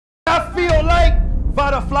don't like,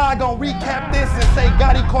 Vada Fly gonna recap this and say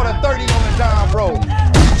Gotti caught a 30 on the John Road.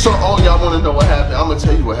 So all y'all wanna know what happened, I'm gonna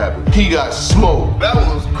tell you what happened. He got smoked. That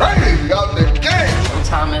was crazy out the game.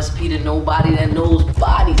 Time SP to nobody that knows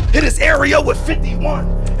body. Hit his area with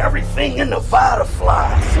 51. Everything in the Vada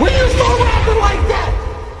Fly. When you start rapping like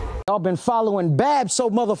that? Y'all been following Bab so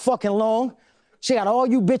motherfucking long. She got all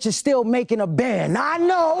you bitches still making a band. I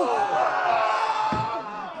know.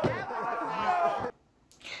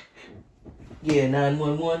 Yeah,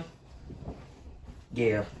 911.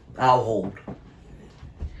 Yeah, I'll hold.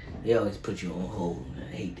 They always put you on hold. I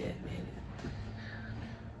hate that, man.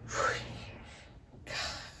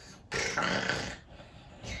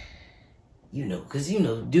 You know, because, you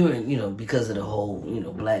know, during, you know, because of the whole, you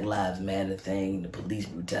know, Black Lives Matter thing, the police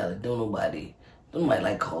brutality, don't nobody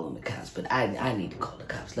like calling the cops, but I need to call the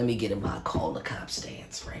cops. Let me get in my call the cops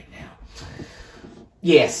stance right now.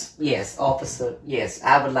 Yes, officer, yes,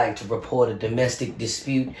 I would like to report a domestic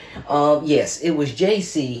dispute. Yes, it was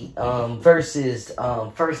JC versus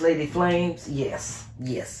First Lady Flamez. Yes,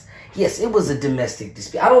 it was a domestic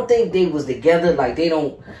dispute. I don't think they was together, like they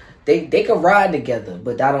could ride together,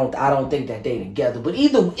 but I don't think that they together. But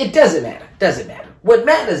either, it doesn't matter. What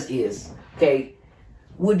matters is, okay,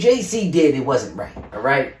 what JC did, it wasn't right, all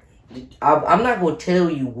right? I'm not going to tell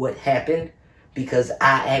you what happened, because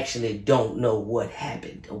I actually don't know what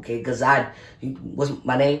happened, okay? Because what's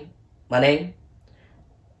my name? My name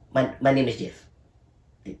is Jeff.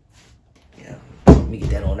 Yeah, let me get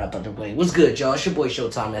that on up out the way. What's good, y'all? It's your boy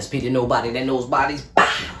Showtime SP to nobody that knows bodies.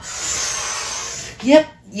 Yep.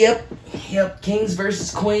 Kings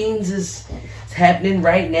versus Queens is happening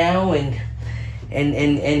right now, and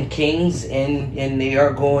Kings and they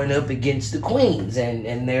are going up against the Queens,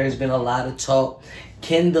 and there's been a lot of talk.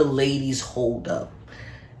 Can the ladies hold up?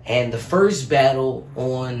 And the first battle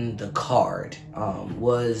on the card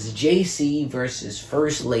was JC versus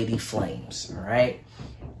First Lady Flamez. All right.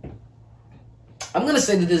 I'm gonna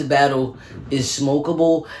say that this battle is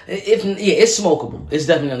smokable. It's smokable. It's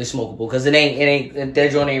definitely smokable because it ain't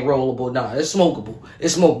that joint ain't rollable. No, it's smokable.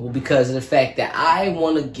 It's smokable because of the fact that I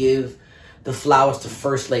want to give the flowers to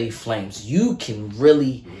First Lady Flamez. You can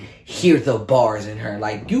really hear the bars in her.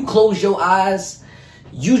 Like, you close your eyes,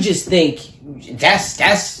 you just think that's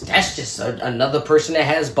just another person that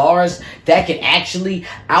has bars that can actually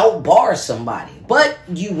outbar somebody. But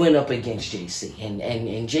you went up against JC,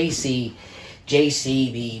 and JC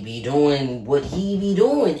be doing what he be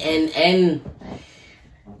doing, and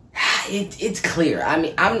it's clear. I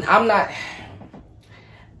mean, I'm not.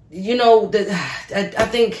 You know, I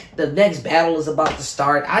think the next battle is about to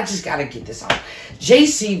start. I just gotta get this out.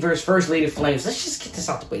 JC versus First Lady Flamez. Let's just get this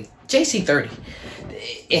out the way. JC 30.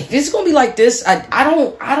 If it's gonna be like this, I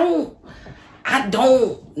don't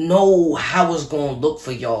know how it's gonna look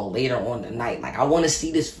for y'all later on the night. Like, I want to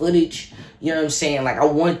see this footage. You know what I'm saying? Like, I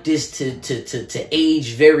want this to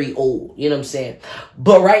age very old. You know what I'm saying?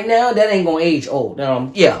 But right now, that ain't gonna age old.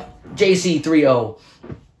 Yeah, JC 3-0.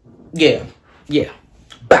 Yeah.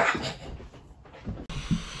 Bah.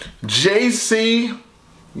 JC,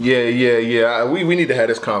 yeah. We need to have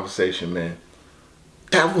this conversation, man.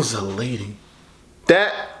 That was a lady.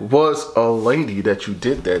 That was a lady that you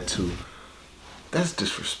did that to. That's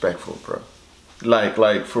disrespectful, bro.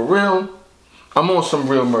 Like for real. I'm on some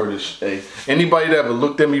real murder shit. Anybody that ever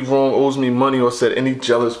looked at me wrong, owes me money, or said any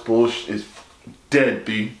jealous bullshit is dead,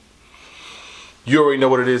 B. You already know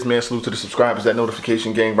what it is, man. Salute to the subscribers, that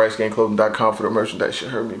notification gang, RiceGangClothing.com for the merchandise. Shit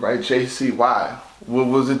hurt me, right? JC, why?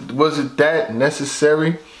 Was it that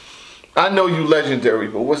necessary? I know you legendary,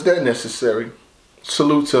 but was that necessary?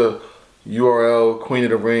 Salute to URL, Queen of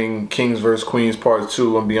the Ring, Kings vs. Queens Part 2.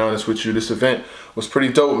 I'm gonna be honest with you, this event was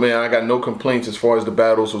pretty dope, man. I got no complaints as far as the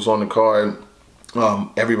battles was on the card.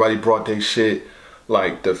 Everybody brought their shit.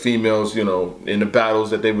 Like, the females, you know, in the battles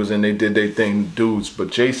that they was in, they did their thing, dudes. But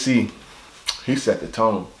JC, he set the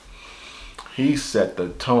tone. He set the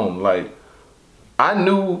tone. Like, I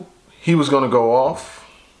knew he was gonna go off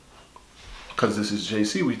because this is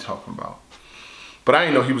JC we talking about. But I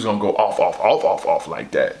didn't know he was gonna go off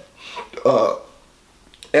like that.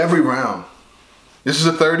 Every round. This is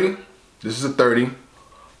a 30. This is a 30.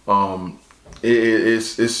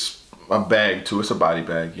 It's a bag too. It's a body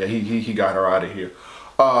bag. Yeah, he got her out of here.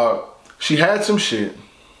 She had some shit.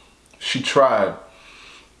 She tried.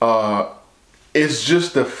 It's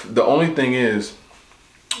just the only thing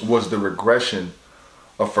was the regression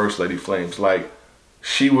of First Lady Flamez. Like,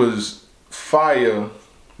 she was fire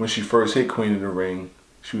when she first hit Queen of the Ring.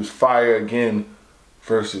 She was fire again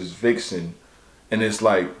versus Vixen. And it's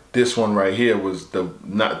like, this one right here was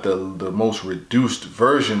not the most reduced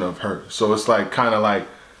version of her. So it's like, kind of like,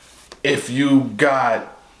 if you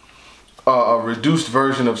got a reduced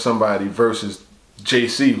version of somebody versus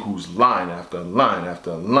JC, who's line after line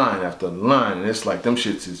after line after line, and it's like them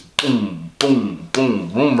shits is boom, boom,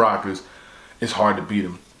 boom, room rockers. It's hard to beat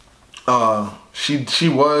him. She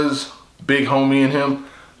was big homie in him,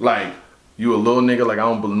 like you a little nigga, like I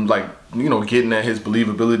don't believe, like, you know, getting at his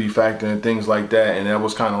believability factor and things like that, and that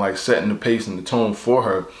was kind of like setting the pace and the tone for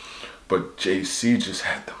her. But JC just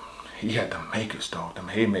had he had the makers, dog, them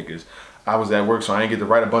haymakers. I was at work, so I didn't get to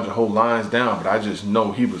write a bunch of whole lines down, but I just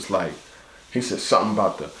know he was like, he said something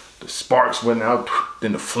about the sparks went out,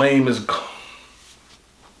 then the flame is gone.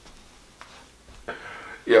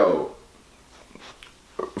 Yo,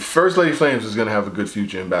 First Lady Flamez is gonna have a good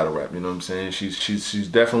future in battle rap. You know what I'm saying? She's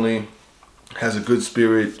definitely has a good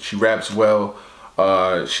spirit. She raps well.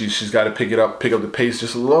 She's got to pick up the pace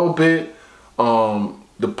just a little bit.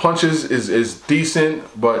 The punches is decent,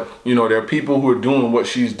 but you know, there are people who are doing what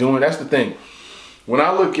she's doing. That's the thing. When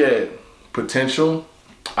I look at potential,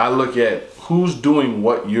 I look at who's doing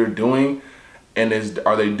what you're doing, and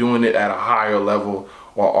are they doing it at a higher level,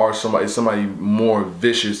 or is somebody more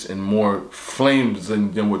vicious and more flames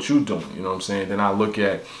than what you're doing? You know what I'm saying? Then I look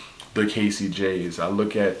at the KCJs, I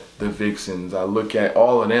look at the Vixens, I look at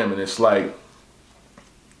all of them, and it's like,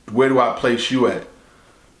 where do I place you at?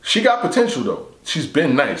 She got potential though. She's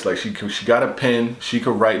been nice. Like she got a pen. She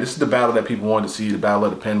could write. This is the battle that people wanted to see, the battle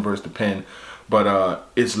of the pen versus the pen. But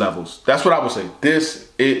it's levels. That's what I would say.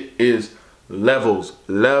 It is levels.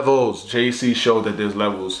 Levels. JC showed that there's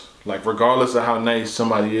levels. Like regardless of how nice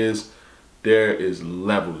somebody is, there is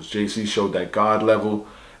levels. JC showed that God level.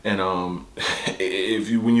 And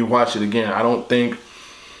when you watch it again, I don't think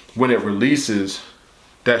when it releases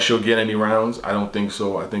that she'll get any rounds. I don't think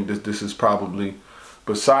so. I think this is probably,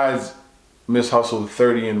 besides Miss Hustle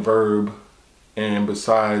 30 and Verb, and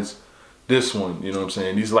besides this one, you know what I'm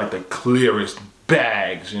saying? These are like the clearest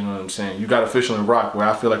bags, you know what I'm saying? You got Official and Rock, where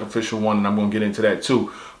I feel like Official won, and I'm gonna get into that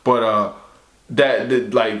too. But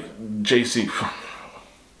that like JC,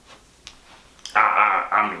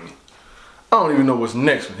 I mean, I don't even know what's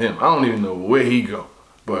next with him. I don't even know where he go.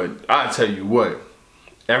 But I tell you what,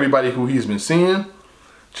 everybody who he's been seeing,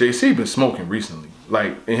 JC been smoking recently.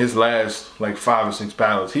 Like in his last like 5 or 6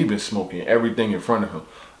 battles, he been smoking everything in front of him.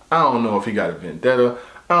 I don't know if he got a vendetta.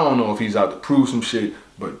 I don't know if he's out to prove some shit,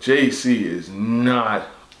 but JC is not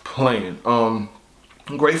playing.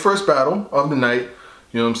 Great first battle of the night.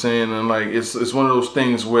 You know what I'm saying? And like it's one of those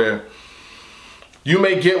things where you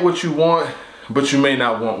may get what you want, but you may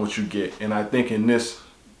not want what you get. And I think in this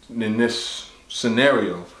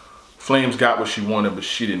scenario, Flames got what she wanted, but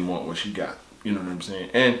she didn't want what she got. You know what I'm saying?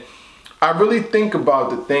 And I really think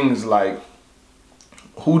about the things like,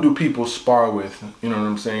 who do people spar with? You know what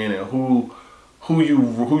I'm saying? And who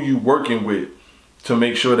you working with to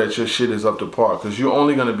make sure that your shit is up to par? Because you're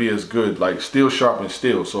only gonna be as good, like steel sharpens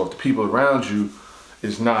steel. So if the people around you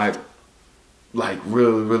is not like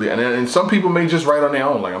really, and some people may just write on their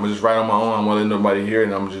own. Like I'm gonna just write on my own. I'm gonna let nobody hear it,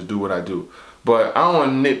 and I'm gonna just do what I do. But I don't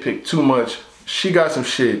want to nitpick too much. She got some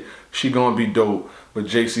shit. She gonna be dope. But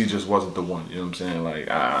JC just wasn't the one. You know what I'm saying? Like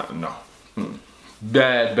no.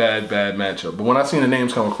 Bad matchup. But when I seen the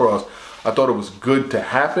names come across, I thought it was good to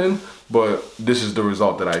happen, but this is the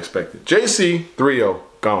result that I expected. JC 3-0,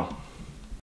 gone.